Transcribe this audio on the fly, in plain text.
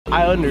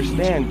I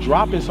understand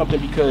dropping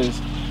something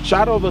because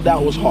Shadow of a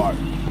Doubt was hard.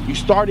 You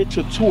started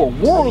to tour,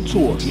 world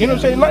tour. You know what I'm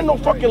saying? Not no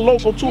fucking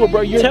local tour,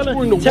 bro. You're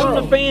touring the world.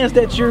 Telling the fans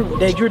that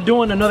you're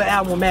doing another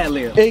album with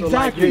Madlib.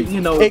 Exactly.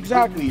 So like,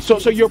 exactly.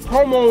 So you're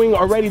promoting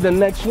already the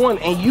next one,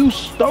 and you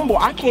stumble.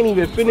 I can't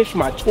even finish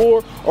my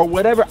tour or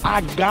whatever.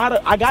 I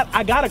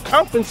gotta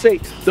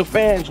compensate the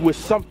fans with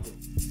something.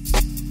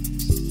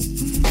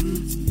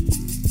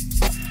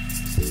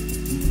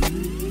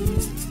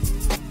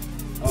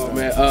 Oh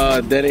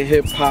man, Dead End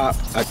Hip Hop.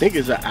 I think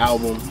it's an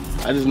album.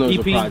 I just know it's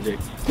a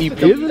project. EP,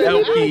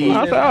 LP,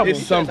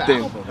 it's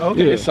something.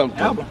 Okay. It's something.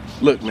 Album.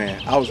 Look,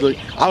 man, I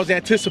was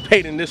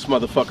anticipating this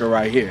motherfucker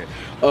right here.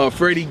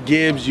 Freddie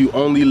Gibbs, You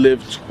Only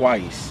Live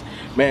Twice.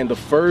 Man, the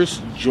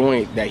first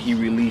joint that he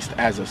released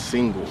as a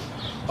single,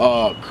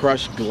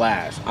 Crushed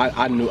Glass.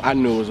 I knew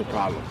it was a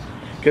problem.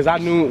 Cause I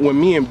knew when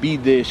me and B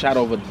did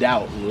Shadow of a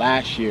Doubt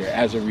last year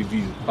as a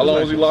review. How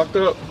long was he locked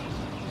up?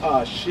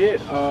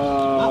 Shit.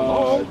 Not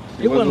long.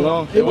 It wasn't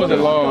long. It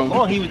wasn't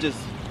long. He was just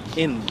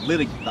in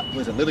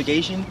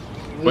litigation.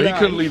 But he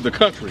couldn't leave the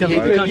country.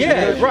 Right?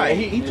 Yeah, right.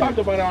 He talked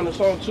about it on the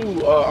song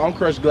too, on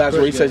Crushed Glass,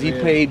 where he says he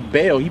paid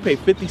bail. He paid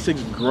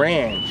 56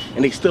 grand,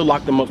 and they still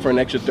locked him up for an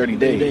extra 30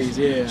 days.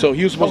 Yeah. So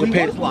he was supposed to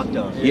pay. Was locked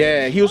up.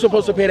 Yeah, he was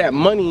supposed to pay that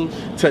money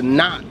to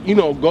not,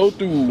 go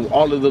through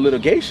all of the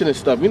litigation and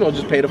stuff.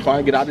 Just pay the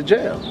fine, get out of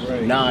jail.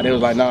 Right. Nah, they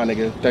was like, nah,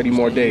 nigga, 30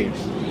 more days.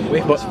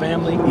 With his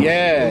family.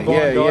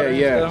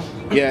 Yeah.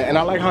 Yeah, and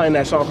I like how in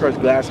that song Crushed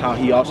Glass, how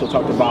he also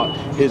talked about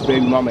his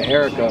baby mama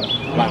Erica,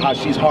 like how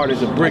she's hard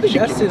as a brick.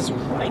 That's his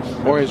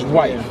wife. Or his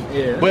wife.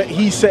 Yeah. But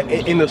he said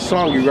in the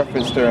song he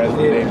referenced her as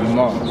the baby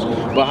mom.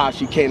 But how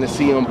she came to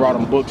see him, brought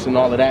him books and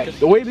all of that.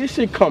 The way this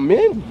shit come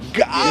in,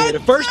 God.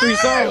 The first 3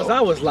 songs, I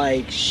was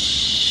like,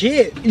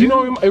 shit. Dude.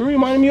 It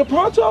reminded me of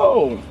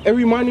Pronto. It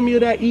reminded me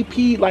of that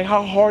EP, like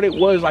how hard it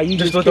was. Like he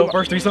just those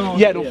first 3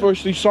 songs. Yeah, the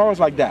first 3 songs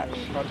like that.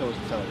 Pronto was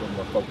a little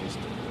more focused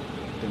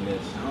than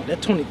this. That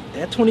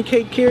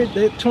 20K carried,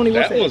 that 20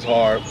 that was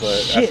hard, but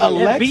shit,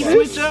 that beat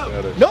switch up.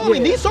 No, I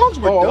mean these songs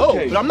were dope,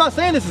 okay. but I'm not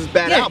saying this is a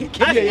bad album.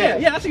 I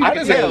didn't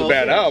say it was a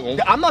bad album.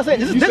 I'm not saying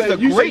this is a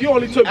you great. Said you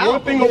only took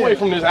one thing away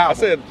from this album. I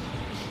said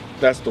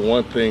that's the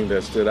one thing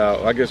that stood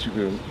out. I guess you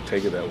can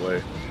take it that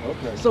way.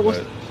 Okay. So what's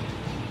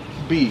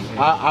B,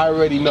 I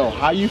already know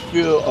how you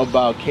feel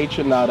about K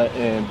Tronada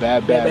and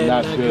Bad Bad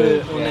Not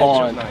Good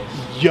on.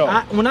 Yo,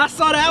 when I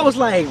saw that, I was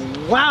like,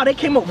 wow, they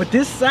came up with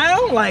this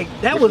sound? Like,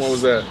 that Which was... one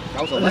was that?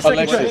 That was the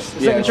second Alexis.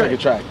 track. Second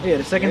track. Yeah,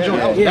 the second joint.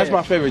 Yeah. Yeah. That's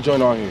my favorite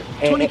joint on here.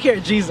 20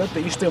 Karat Jesus, I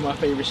think he's still my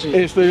favorite shit.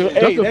 It's still,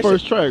 that's the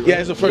first track. Right? Yeah,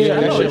 it's the first track.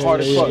 That shit hard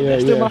as fuck.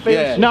 That's still my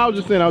favorite shit. No, I was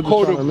just saying,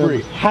 quarter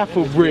brick, half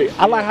a brick.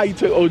 I like how you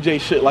took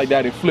OJ shit like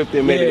that and flipped it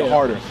and made it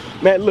harder.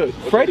 Man, look,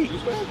 Freddie.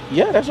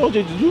 Yeah, that's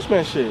OJ the Juice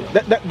Man shit.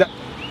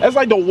 That's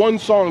like the one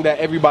song that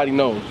everybody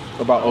knows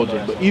about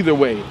OJ. But either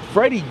way,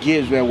 Freddie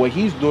Gibbs, man, what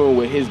he's doing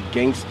with his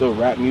gangster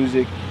rap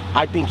music,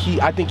 I think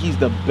he's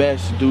the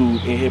best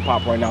dude in hip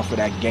hop right now for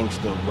that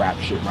gangster rap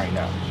shit right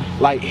now.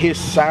 Like his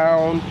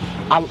sound,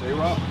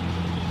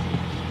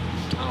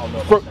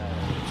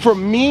 for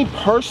me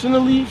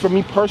personally,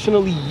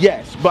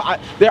 yes. But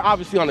they're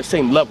obviously on the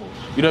same level.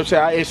 You know what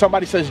I'm saying? If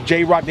somebody says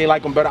J-Rock, they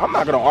like him better, I'm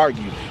not gonna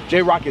argue.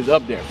 J-Rock is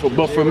up there.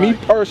 But for me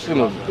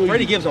personally,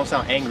 Freddie Gibbs don't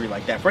sound angry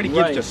like that. Freddie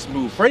Gibbs just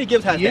smooth. Freddie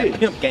Gibbs has that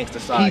pimp gangster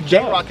side.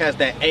 J-Rock has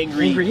that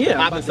angry,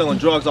 I've been selling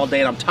drugs all day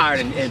and I'm tired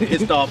and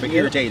pissed off and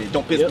irritated.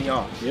 Don't piss me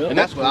off. And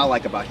that's what I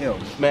like about him.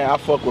 Man, I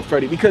fuck with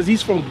Freddie because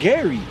he's from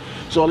Gary.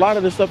 So a lot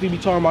of the stuff he be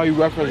talking about, he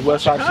referenced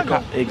West Side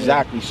Chicago.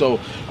 Exactly. So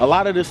a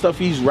lot of the stuff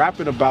he's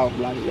rapping about,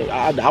 like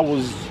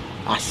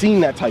I seen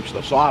that type of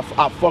stuff. So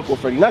I fuck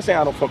with Freddie. Not saying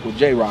I don't fuck with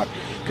J-Rock,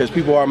 because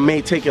people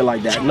may take it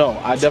like that. No,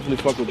 I definitely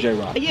fuck with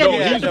J-Rock. He's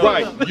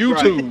right.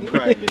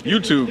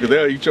 YouTube, because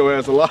they'll eat your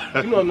ass alive.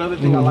 You know another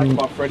thing I like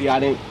about Freddie,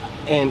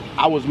 and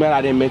I was mad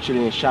I didn't mention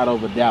it in Shadow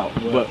of a Doubt,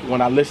 but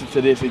when I listened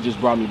to this, it just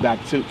brought me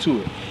back to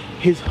it.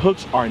 His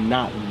hooks are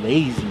not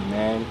lazy,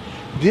 man.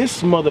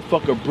 This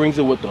motherfucker brings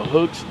it with the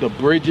hooks, the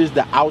bridges,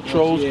 the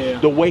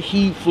outros, the way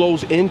he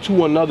flows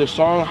into another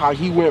song, how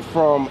he went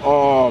from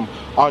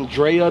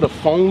Andrea to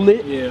Phone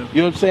Lit. Yeah. You know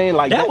what I'm saying?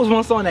 Like that was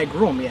one song that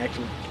grew on me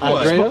actually.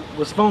 Andrea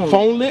was Phone Lit.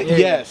 Phone Lit? Yeah.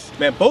 Yes.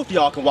 Man, both of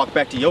y'all can walk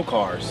back to your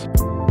cars.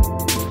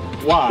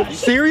 Why?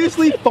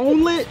 Seriously?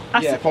 Phone Lit?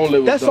 Yeah, Phone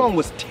Lit was that dope. song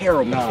was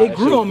terrible. Nah, it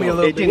grew on me a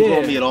little bit. It didn't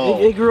grow on me at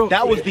all. It grew.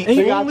 That was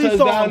the only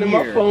song in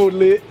my Phone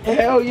Lit.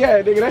 Hell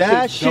yeah, nigga.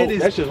 That shit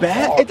is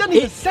bad. It doesn't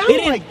even sound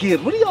like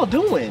Gibbs. What are y'all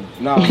doing?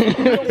 Nah.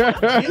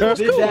 Gibbs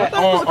did that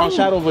on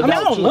Shadow of a Doubt.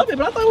 I don't love it,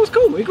 but I thought it was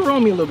cool. It grew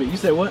on me a little bit. You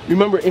said what?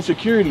 Remember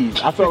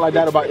Insecurities? I felt like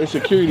that about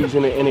Insecurities,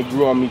 and it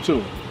grew on me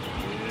too.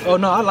 Oh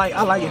no, I like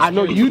it. I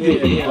know you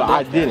did, but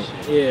I didn't.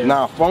 Yeah.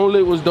 Nah, Phone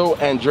Lit was dope.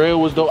 Andrea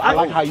was dope. I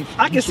like how you.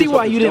 I can see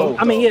why you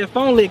didn't. I mean, yeah,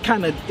 Phone Lit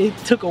it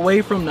took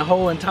away from the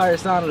whole entire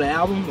sound of the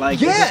album. Like,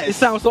 it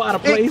sounds so out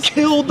of place. It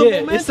killed the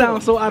momentum. It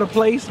sounds so out of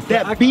place.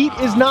 That beat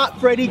is not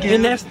Freddie Gibbs.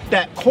 And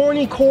that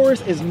corny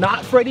chorus is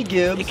not Freddie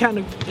Gibbs.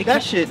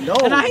 That shit, no.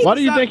 Why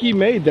do you think he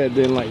made that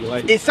then?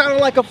 Like it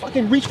sounded like a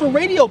fucking Reach for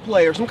Radio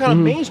play or some kind of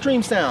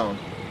mainstream sound.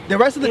 The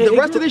rest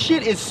of this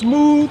shit is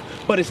smooth,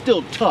 but it's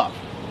still tough.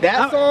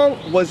 That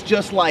song was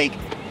just like,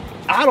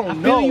 I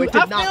don't know, it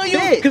did not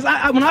fit. Because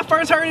when I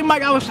first heard it,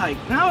 Mike, I was like,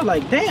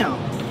 damn.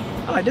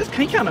 I like this.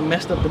 He kind of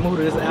messed up the mood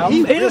of this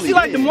album. And really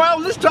like the more I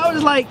was listening to it, I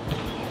was like,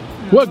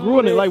 what grew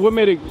in it? Like, what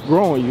made it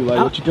grow on you?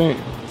 Like, what you think?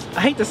 I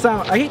hate the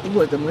sound. I hate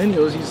what the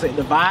millennials used to say.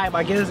 The vibe,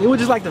 I guess. It was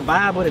just like the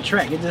vibe of the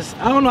track. It just,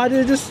 I don't know.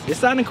 It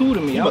sounded cool to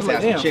me. You I was must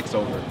like, have some chicks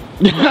over.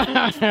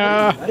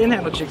 I didn't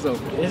have no chicks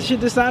over. It shit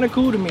just sounded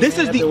cool to me. This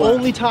is the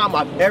only time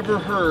I've ever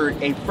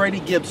heard a Freddie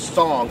Gibbs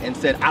song and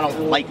said I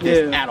don't like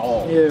this at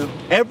all. Yeah.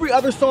 Every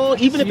other song,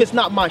 even if it's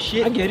not my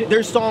shit, I get it.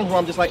 There's songs where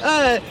I'm just like,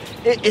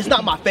 it's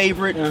not my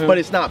favorite, but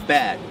it's not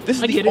bad.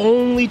 This is the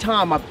only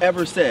time I've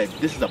ever said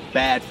this is a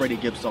bad Freddie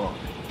Gibbs song.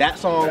 That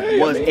song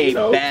was a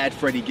bad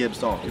Freddie Gibbs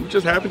song. He was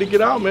just happy to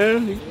get out,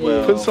 man. He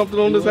put something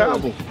on this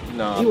album.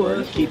 No, he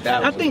was. Keep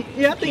that. I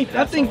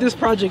think this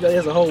project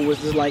as a whole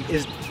was just like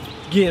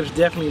Gibbs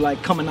definitely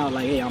like coming out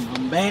like, hey,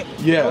 I'm back.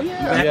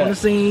 Back on the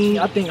scene.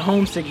 I think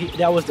Homesick,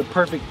 that was the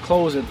perfect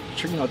closer,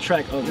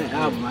 track of the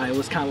album. It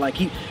was kind of like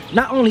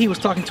not only he was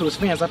talking to his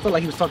fans, I felt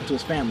like he was talking to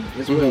his family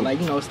as well. Like,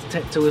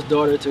 to his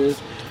daughter, to his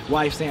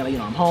wife, saying like,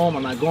 I'm home,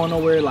 I'm not going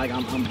nowhere, like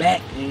I'm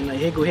back, and like,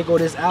 here go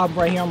this album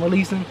right here I'm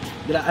releasing.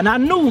 And I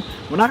knew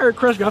when I heard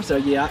Crush Groove, I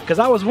said, because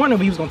I was wondering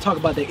if he was gonna talk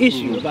about the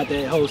issue, about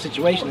that whole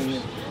situation,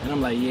 and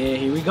I'm like, yeah,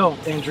 here we go.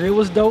 Andrea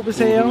was dope as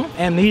hell.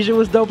 Amnesia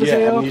was dope as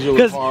hell.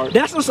 Because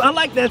that's what I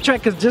like that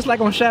track. Because just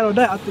like on Shadow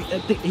Die, I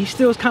think he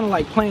still is kind of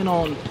like playing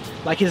on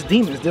like his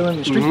demons, dealing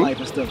with street life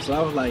and stuff. So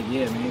I was like,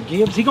 yeah, man,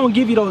 Gibbs, he gonna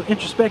give you those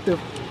introspective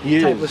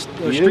type of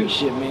street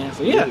shit, man.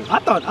 So yeah, I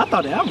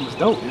thought the album was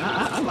dope, man.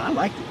 I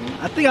liked it, man.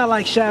 I think I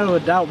like Shadow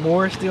of Doubt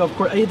more still. Of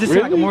course, it just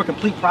seemed like a more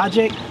complete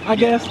project, I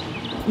guess.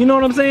 You know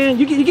what I'm saying?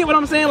 You get what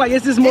I'm saying? Like,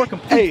 it's just more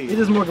complete. It's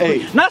just more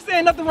complete. Not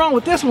saying nothing wrong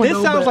with this one.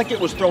 This sounds like it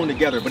was thrown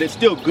together, but it's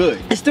still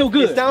good. It's still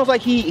good. It sounds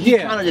like he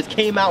kind of just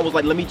came out and was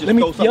like, let me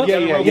throw something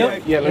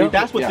together.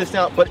 That's what this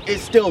sounds. But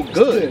it's still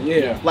good.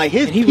 Like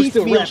his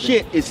piecemeal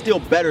shit is still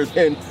better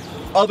than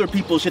other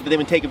people's shit that they've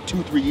been taking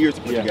 2-3 years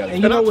to put together.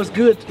 And you know what's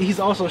good? He's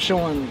also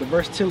showing the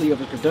versatility of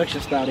his production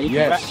style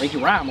that he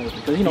can rhyme with.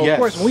 Because of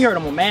course, when we heard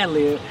him on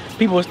Madlib,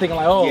 people was thinking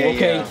like, oh,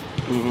 okay,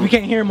 we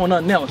can't hear him on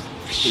nothing else.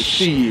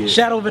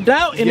 Shadow of a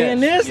Doubt, and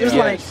then this is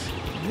like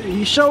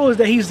he shows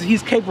that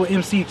he's capable of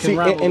MC.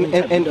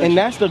 And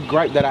that's the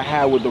gripe that I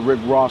had with the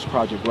Rick Ross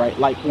project, right?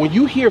 Like when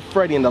you hear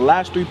Freddie in the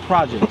last 3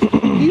 projects,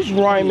 he's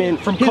rhyming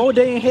from Cold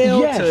Day in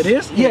Hell to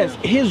this.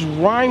 His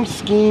rhyme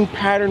scheme,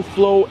 pattern,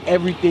 flow,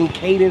 everything,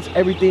 cadence,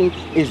 everything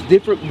is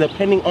different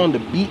depending on the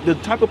beat. The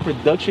type of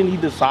production he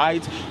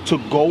decides to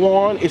go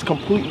on is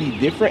completely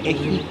different, and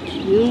he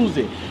kills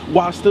it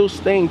while still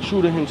staying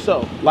true to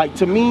himself. Like,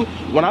 to me,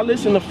 when I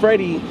listen to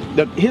Freddie,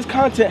 his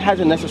content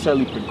hasn't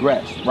necessarily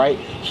progressed, right?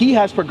 He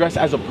has progressed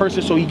as a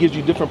person, so he gives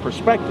you different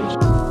perspectives.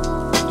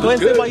 Go ahead and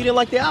say why you didn't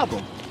like the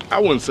album. I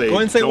wouldn't say. Go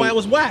ahead and say why it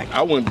was whack.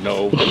 I wouldn't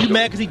know. You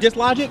mad because he dissed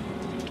Logic?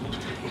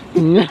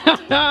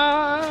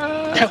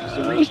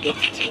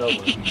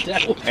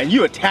 And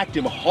you attacked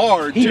him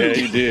hard too. Yeah,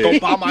 he did. Go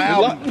buy my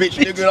album,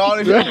 bitch, nigga, all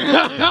this shit.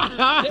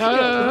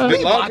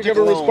 Did Logic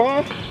ever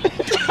respond?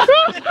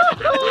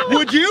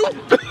 Would you?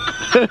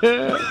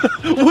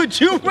 Would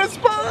you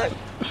respond?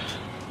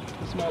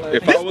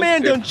 This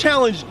man done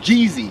challenged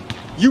Jeezy.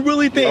 You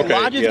really think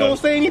Logic's gonna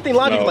say anything?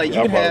 Logic's like,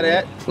 you can have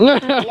that.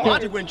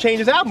 Logic wouldn't change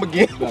his album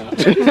again.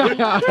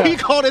 He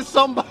called it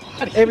somebody.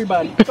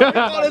 Everybody. He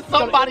called it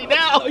somebody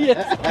now.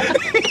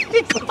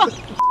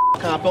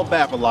 I felt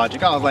bad for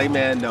Logic. I was like,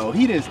 man, no,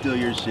 he didn't steal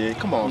your shit.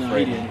 Come on,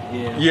 Freddie.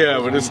 Yeah,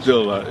 but it's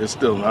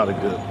still not a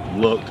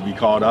good look to be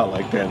called out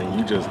like that, and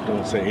you just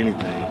don't say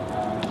anything.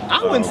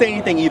 I wouldn't say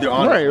anything either,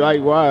 honestly. Right,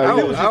 like why?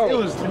 It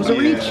was a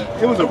reach.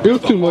 It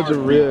was too much of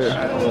a reach.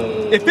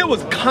 If it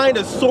was kind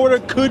of, sort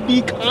of, could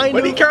be kind of.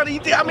 But he kind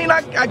of, I mean,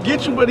 I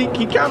get you, but he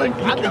kind of.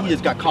 I think he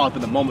just got caught up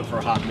in the moment for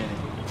a hot minute.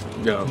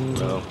 Yeah,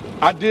 no.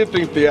 I did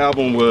think the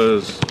album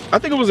was, I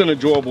think it was an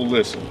enjoyable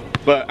listen.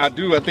 But I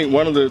think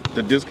one of the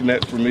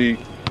disconnects for me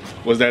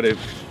was that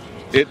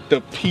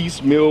the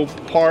piecemeal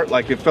part,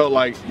 like it felt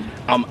like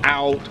I'm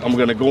out, I'm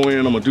gonna go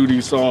in, I'm gonna do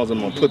these songs,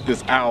 I'm gonna put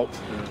this out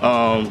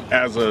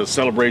as a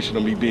celebration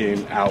of me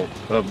being out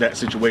of that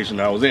situation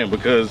that I was in,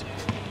 because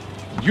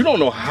you don't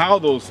know how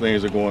those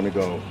things are going to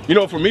go. You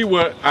know, for me,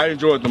 what I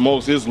enjoyed the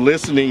most is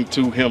listening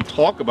to him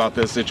talk about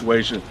that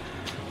situation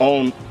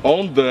on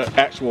the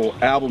actual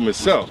album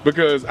itself,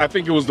 because I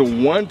think it was the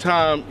one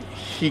time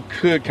he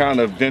could kind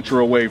of venture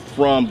away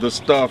from the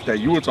stuff that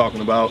you were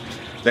talking about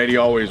that he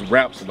always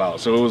raps about.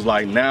 So it was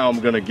like, now I'm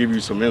gonna give you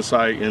some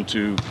insight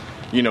into,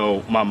 you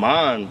know, my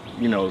mind,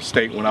 you know,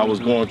 state when I was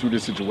going through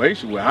this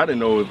situation where I didn't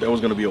know if there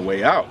was gonna be a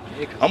way out.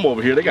 I'm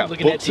over here, they got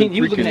books in He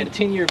was looking at a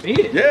 10-year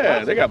bid.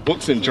 Yeah, they got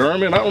books in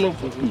German. I don't know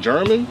if in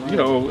German, you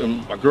know,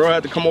 and my girl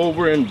had to come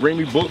over and bring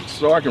me books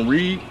so I can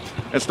read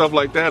and stuff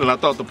like that. And I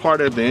thought the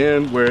part at the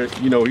end where,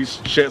 you know, he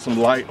shed some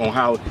light on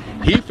how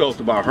he felt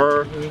about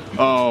her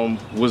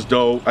was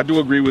dope. I do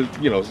agree with,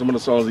 you know, some of the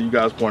songs that you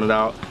guys pointed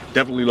out.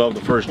 Definitely love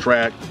the first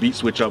track, the beat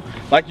switch up.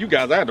 Like you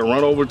guys, I had to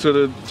run over to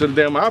the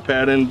damn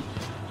iPad and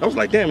I was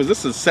like, damn, is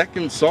this the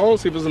second song?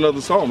 See if it's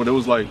another song. But it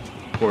was like,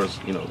 of course,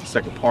 you know, the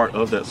second part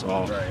of that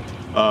song,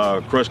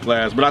 right. Crushed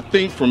Glass. But I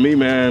think for me,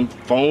 man,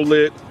 Phone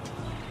Lit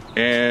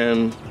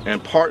and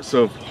parts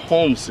of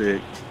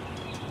Homesick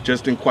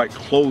just didn't quite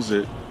close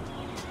it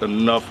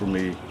enough for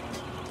me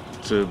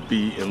to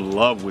be in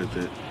love with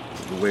it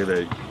the way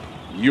that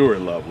you're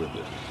in love with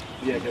it.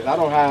 Yeah, because I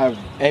don't have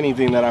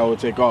anything that I would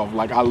take off.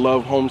 Like, I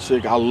love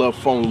Homesick, I love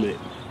Phone Lit.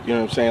 You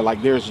know what I'm saying?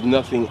 Like, there's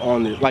nothing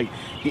on it. Like,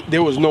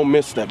 there was no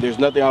misstep. There's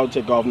nothing I would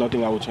take off,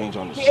 nothing I would change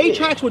on this. The 8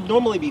 tracks would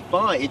normally be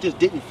fine. It just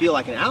didn't feel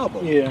like an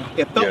album. Yeah.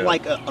 It felt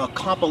like a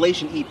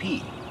compilation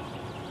EP.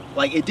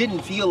 Like, it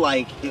didn't feel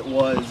like it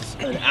was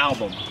an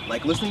album.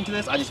 Like, listening to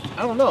this, I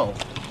don't know.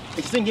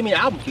 It just didn't give me an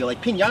album feel.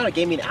 Like, Pinata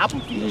gave me an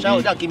album feel.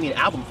 Shallow Doubt gave me an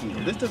album feel.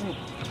 This doesn't.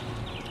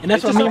 And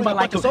that's what I mean by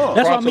like, that's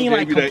what I mean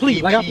like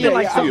complete. Like I feel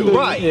like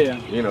right. Yeah.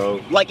 You know,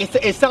 like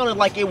it sounded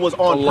like it was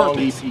on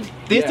purpose.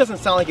 This doesn't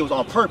sound like it was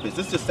on purpose.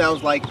 This just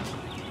sounds like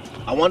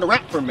I wanted to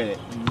rap for a minute.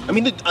 I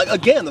mean,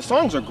 again, the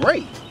songs are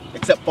great,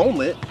 except Phone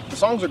Lit. The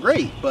songs are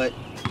great, but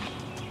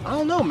I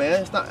don't know,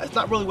 man. It's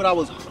not really what I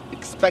was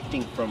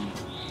expecting from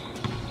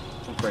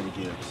Freddie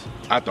Gibbs.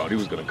 I thought he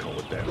was gonna come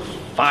with that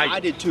fire. I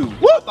did too.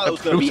 I thought it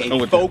was gonna be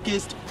a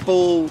focused,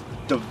 full,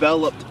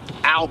 developed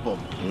album,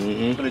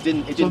 but it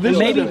didn't. So this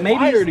maybe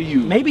fire to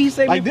you. Maybe he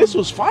said like this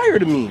was fire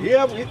to me.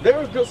 Yeah, there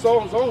were good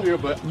songs on here,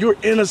 but you're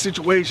in a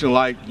situation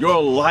like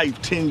your life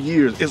 10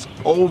 years is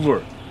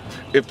over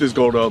if this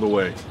go the other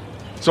way.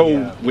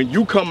 So when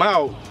you come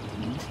out,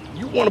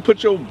 you want to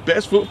put your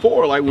best foot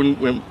forward. Like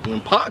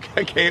when Pac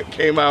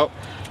came out,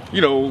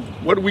 you know,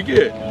 what did we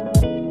get?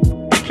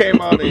 He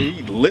came out and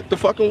he lit the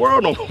fucking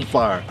world on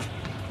fire.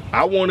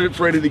 I wanted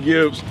Freddie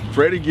Gibbs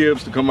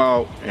to come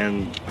out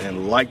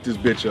and light this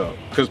bitch up,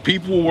 because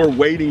people were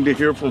waiting to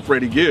hear from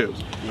Freddie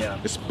Gibbs. Yeah.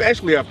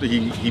 Especially after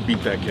he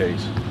beat that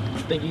case. You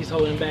think he's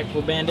holding back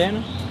for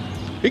Bandana?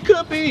 He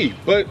could be,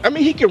 but I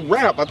mean, he can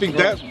rap. I think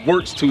that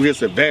works to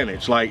his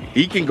advantage. Like,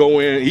 he can go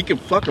in, he can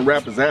fucking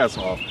rap his ass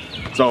off.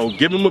 So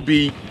give him a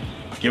beat,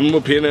 give him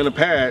a pen and a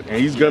pad, and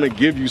he's gonna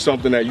give you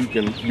something that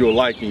you'll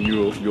like and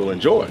you'll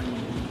enjoy.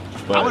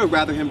 But I would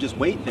rather him just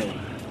wait then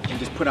and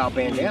just put out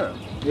Bandana.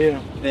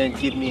 Yeah. Then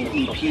give me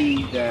an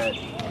EP that,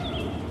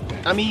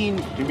 I mean,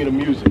 give me the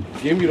music.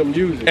 Give me the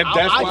music. And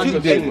that's why he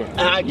did it.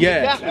 And I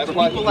get that for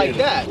people like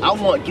that. I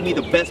want, give me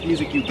the best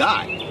music you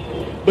got.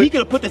 But he could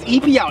have put this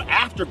EP out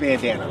after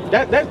Bandana.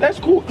 That's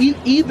cool.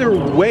 Either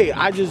way,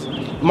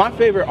 my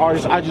favorite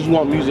artist, I just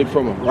want music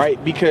from him,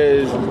 right?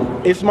 Because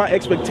it's my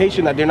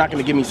expectation that they're not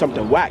going to give me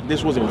something whack.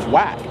 This wasn't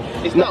whack.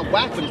 It's not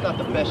whack, but it's not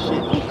the best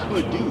shit he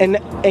could do.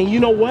 And you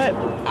know what?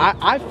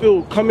 I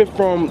feel coming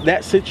from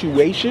that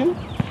situation,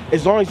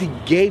 as long as he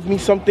gave me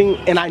something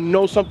and I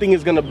know something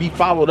is gonna be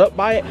followed up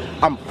by it,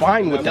 I'm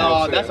fine with that.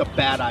 No, that's a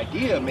bad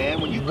idea, man.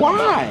 When you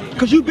Why?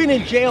 Because you've been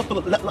in jail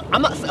for,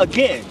 I'm not,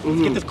 again,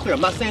 let's get this clear,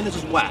 I'm not saying this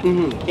is whack.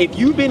 If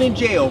you've been in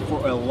jail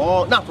for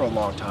not for a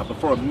long time, but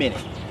for a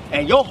minute,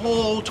 and your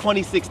whole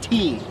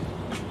 2016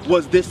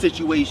 was this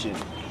situation,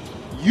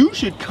 you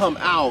should come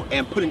out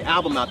and put an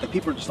album out that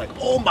people are just like,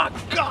 oh my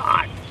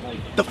God,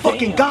 the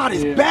fucking God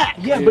is back.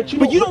 Yeah, but you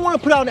don't want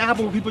to put out an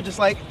album where people are just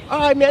like, all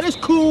right, man, it's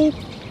cool.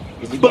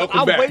 But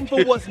I'm waiting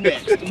for what's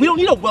next. We don't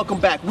need a welcome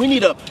back. We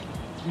need a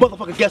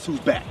motherfucker guess who's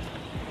back.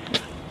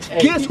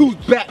 Guess who's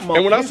back, motherfucker.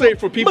 And when I say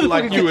for people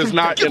like you, it's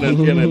not in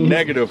a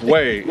negative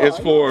way. It's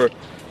for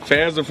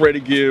fans of Freddie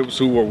Gibbs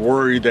who were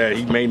worried that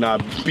he may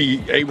not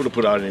be able to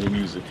put out any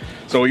music.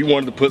 So he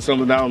wanted to put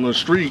something out on the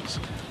streets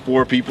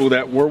for people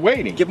that were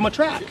waiting. Give him a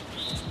track.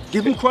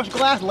 Give him Crushed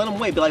Glass and let him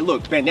wait. Be like,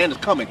 look, Bandana's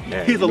coming.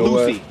 Here's a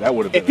Lucy. That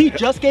would have been. If he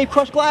just gave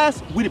Crushed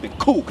Glass, we'd have been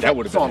cool. That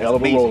would have been a hell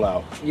of a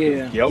rollout.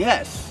 Yeah. Yep.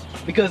 Yes.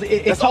 Because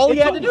that's all he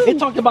had to do. It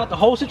talked about the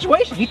whole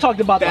situation. He talked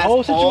about the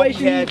whole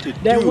situation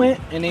that went,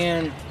 and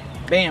then,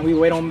 bam, we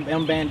wait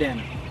on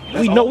Bandana.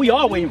 We know we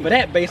are waiting for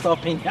that based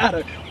off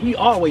Pinata. We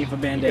are waiting for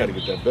Bandana. You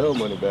gotta get that Bell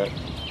money back.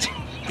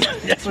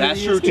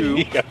 That's true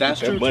too.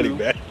 That's true too.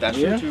 That's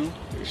true too.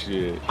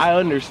 Shit. I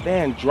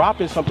understand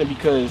dropping something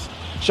because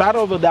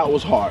Shadow of the Doubt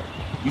was hard.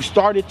 You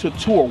started to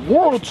tour,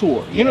 world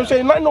tour. You know what I'm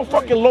saying? Not no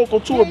fucking local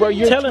tour, bro.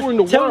 You're touring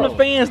the world. Telling the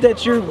fans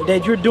that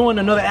you're doing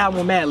another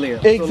album with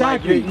Madlib.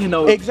 Exactly.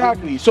 So like,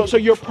 exactly. So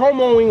you're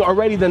promoting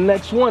already the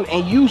next one,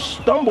 and you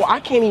stumble.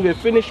 I can't even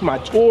finish my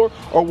tour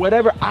or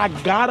whatever. I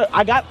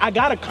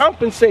gotta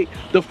compensate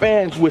the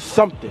fans with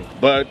something.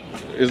 But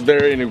is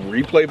there any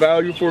replay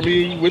value for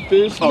me with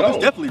this? Oh, there's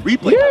definitely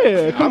replay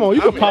value. Yeah, come on,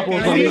 you can pop on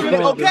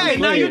Okay,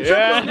 now you're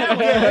tripping.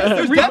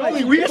 There's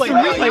definitely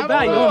replay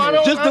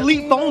value. Just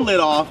delete Phone Lit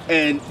off,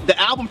 and the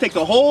album takes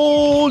a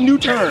whole new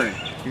turn.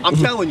 I'm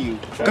telling you.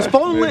 Because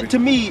Phone Lit, to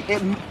me,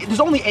 there's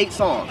only 8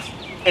 songs,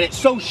 and it's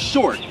so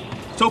short.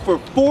 So for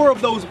 4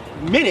 of those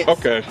minutes,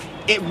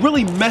 it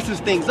really messes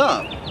things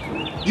up.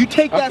 You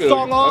take that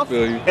song off,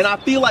 and I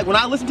feel like when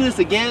I listen to this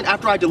again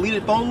after I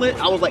deleted Phone Lit,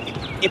 I was like,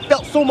 it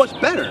felt so much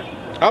better.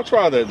 I'll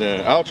try that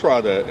then. I'll try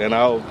that, and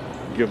I'll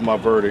give my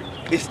verdict.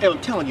 I'm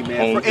telling you,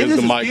 man. Is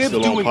the mic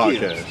still on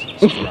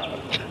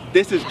podcast?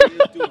 this is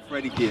what doing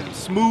Freddie Gibbs.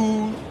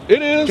 Smooth.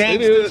 It is. Gangsta.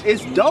 It is.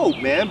 It's dope,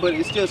 man. But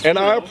it's just. And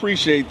I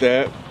appreciate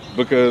that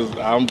because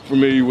I'm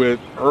familiar with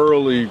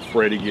early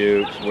Freddie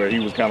Gibbs, where he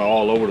was kind of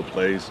all over the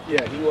place.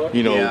 Yeah, he was.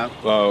 You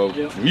know,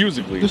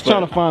 musically. Just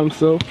trying to find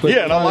himself.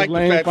 Yeah, and I like the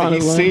fact that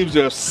he seems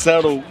to have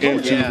settled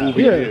into who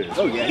he is.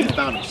 Oh yeah, he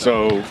found himself.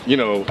 So, you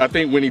know, I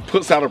think when he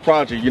puts out a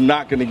project, you're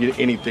not going to get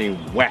anything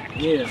whack.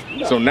 Yeah.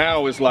 No. So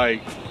now it's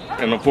like,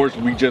 and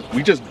unfortunately,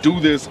 we just do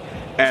this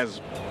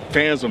as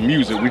fans of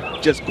music.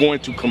 We're just going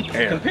to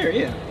compare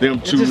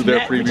them to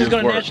their previous work. We're just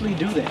going to naturally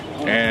do that.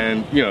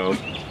 And, you know,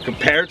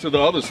 compared to the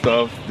other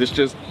stuff, this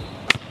just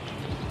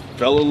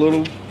fell a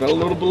little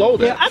below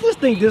that. Yeah, I just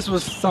think this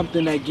was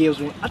something that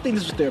Gibbs. I think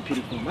this was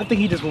therapeutic for him. I think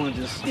he just wanted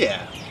to just,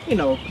 you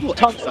know,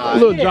 talk a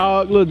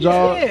little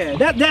jog. Yeah,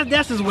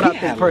 that's just what I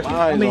think personally.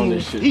 I mean,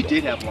 he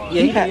did have lines.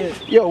 Yeah, he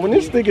did. Yo, when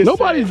this nigga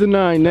nobody's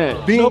denying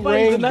that. Bean,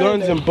 rain,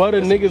 guns, and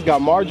butter niggas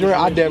got margarine,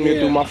 I damn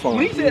near threw my phone.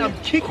 When he said I'm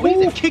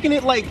kicking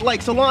it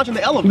like Solange in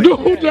the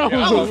elevator.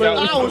 I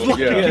was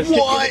like,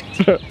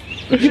 what?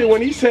 Shit,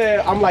 when he said,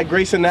 I'm like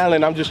Grayson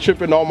Allen, I'm just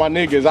tripping on my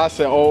niggas, I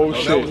said, oh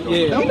shit.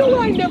 You know what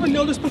I never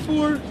noticed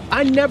before?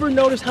 I never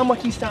noticed how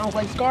much he sounds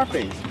like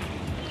Scarface.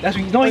 That's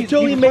what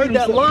until he made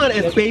that line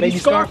as Baby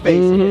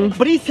Scarface. Mm-hmm.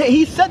 But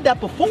he said that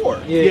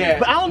before. Yeah.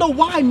 But I don't know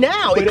why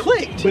now. It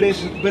clicked. But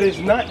it's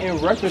not in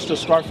reference to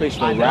Scarface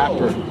the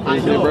rapper.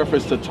 It's in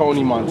reference to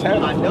Tony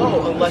Montana. I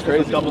know, unless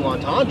it's a double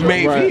entendre.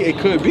 Maybe, it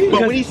could be.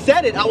 But when he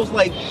said it, I was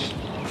like,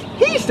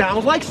 he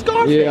sounds like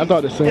Scarface. Yeah, I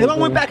thought the same. And then I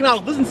went back and I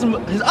was listening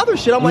to his other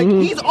shit. I'm like,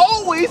 he's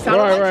always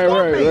sounded like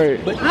Scarface.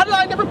 Right. But how did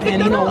I never pick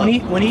that up?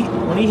 When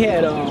he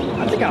had,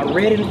 I think I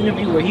read in an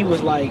interview where he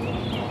was like,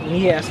 when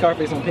he had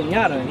Scarface on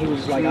Pinata, and he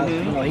was like,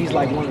 you know, he's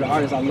like one of the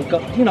artists I look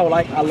up, you know,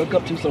 like I look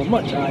up to so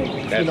much.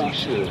 You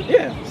should.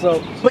 Yeah.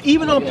 So, but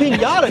even on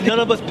Pinata, none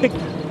of us picked.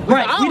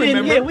 Right,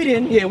 we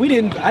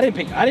didn't. I didn't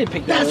pick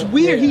that. That's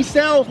weird. Yeah. He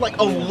sounds like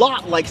a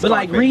lot like Scarface. But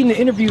like reading the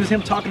interviews,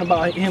 him talking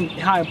about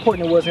how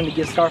important it was him to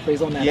get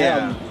Scarface on that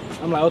album.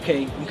 I'm like,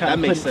 okay, I'm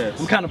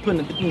kind of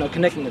putting, you know,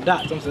 connecting the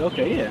dots. I'm saying,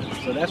 okay,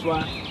 yeah. So that's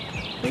why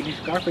maybe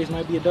Scarface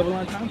might be a double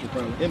entendre,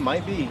 probably. It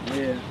might be.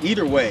 Yeah.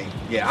 Either way,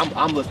 yeah,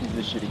 I'm listening to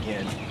this shit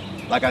again.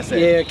 Like I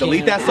said,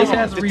 delete that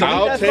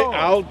song.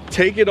 I'll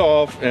take it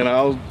off and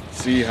I'll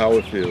see how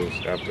it feels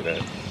after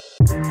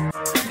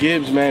that.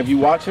 Gibbs, man, if you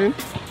watching,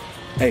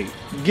 hey,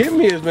 give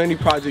me as many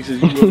projects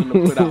as you're willing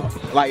to put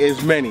out. Like,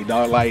 as many,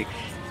 dog. Like,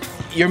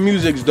 your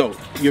music's dope.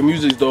 Your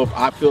music's dope.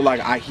 I feel like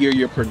I hear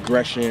your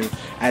progression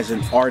as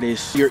an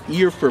artist. Your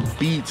ear for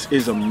beats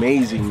is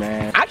amazing,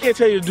 man. I can't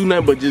tell you to do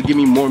nothing but just give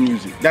me more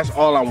music. That's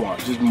all I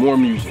want, just more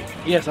music.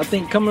 Yes, I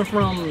think coming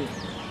from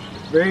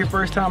very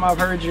first time I've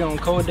heard you on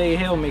Cold Day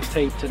Hell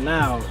mixtape to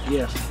now,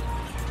 yes,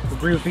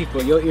 agree with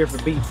people. Your ear for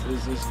beats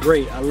is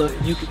great. I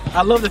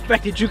love the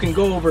fact that you can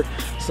go over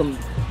some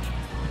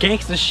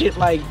gangster shit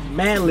like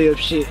Madlib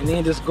shit and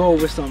then just go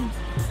over some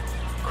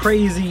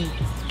crazy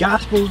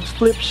gospel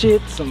flip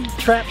shit, some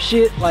trap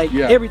shit, like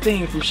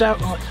everything from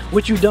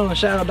what you done on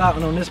Shout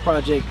Out on this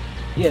project.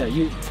 Yeah,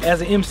 you as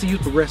an MC you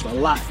progressed a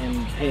lot, and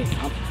hey,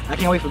 I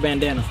can't wait for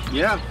Bandana.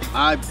 Yeah,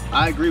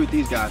 I agree with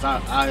these guys.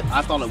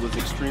 I thought it was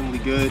extremely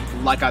good.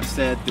 Like I've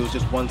said, there was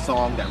just one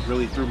song that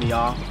really threw me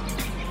off,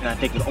 and I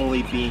think with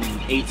only being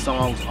 8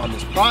 songs on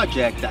this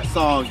project, that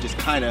song just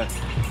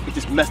it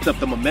just messed up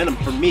the momentum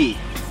for me.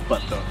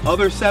 But the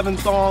other 7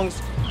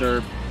 songs,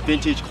 they're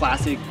vintage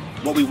classic,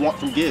 what we want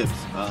from Gibbs.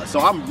 So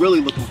I'm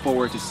really looking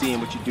forward to seeing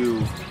what you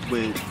do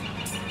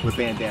with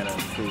Bandana,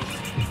 because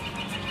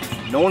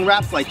no one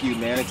raps like you,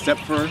 man,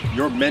 except for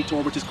your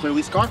mentor, which is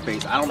clearly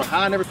Scarface. I don't know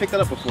how I never picked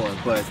that up before,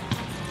 but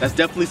that's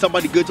definitely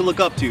somebody good to look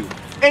up to.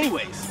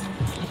 Anyways,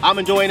 I'm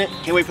enjoying it.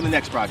 Can't wait for the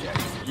next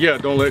project. Yeah,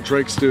 don't let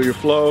Drake steal your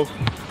flow.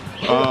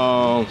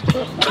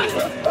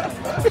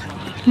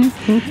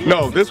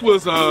 No, this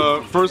was,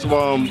 first of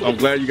all, I'm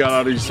glad you got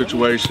out of your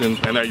situation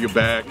and that you're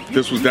back.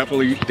 This was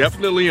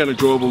definitely an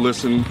enjoyable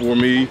listen for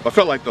me. I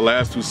felt like the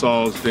last 2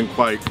 songs didn't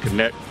quite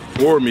connect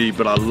for me,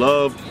 but I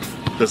love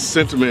the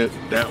sentiment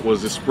that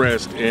was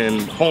expressed in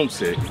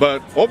Homesick.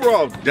 But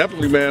overall,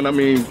 definitely, man, I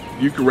mean,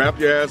 you can rap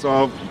your ass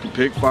off, you can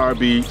pick fire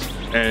beats,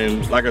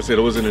 and like I said,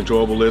 it was an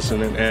enjoyable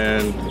listen,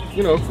 and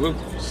you know, we'll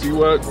see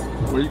where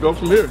you go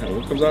from here and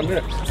what comes out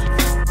next.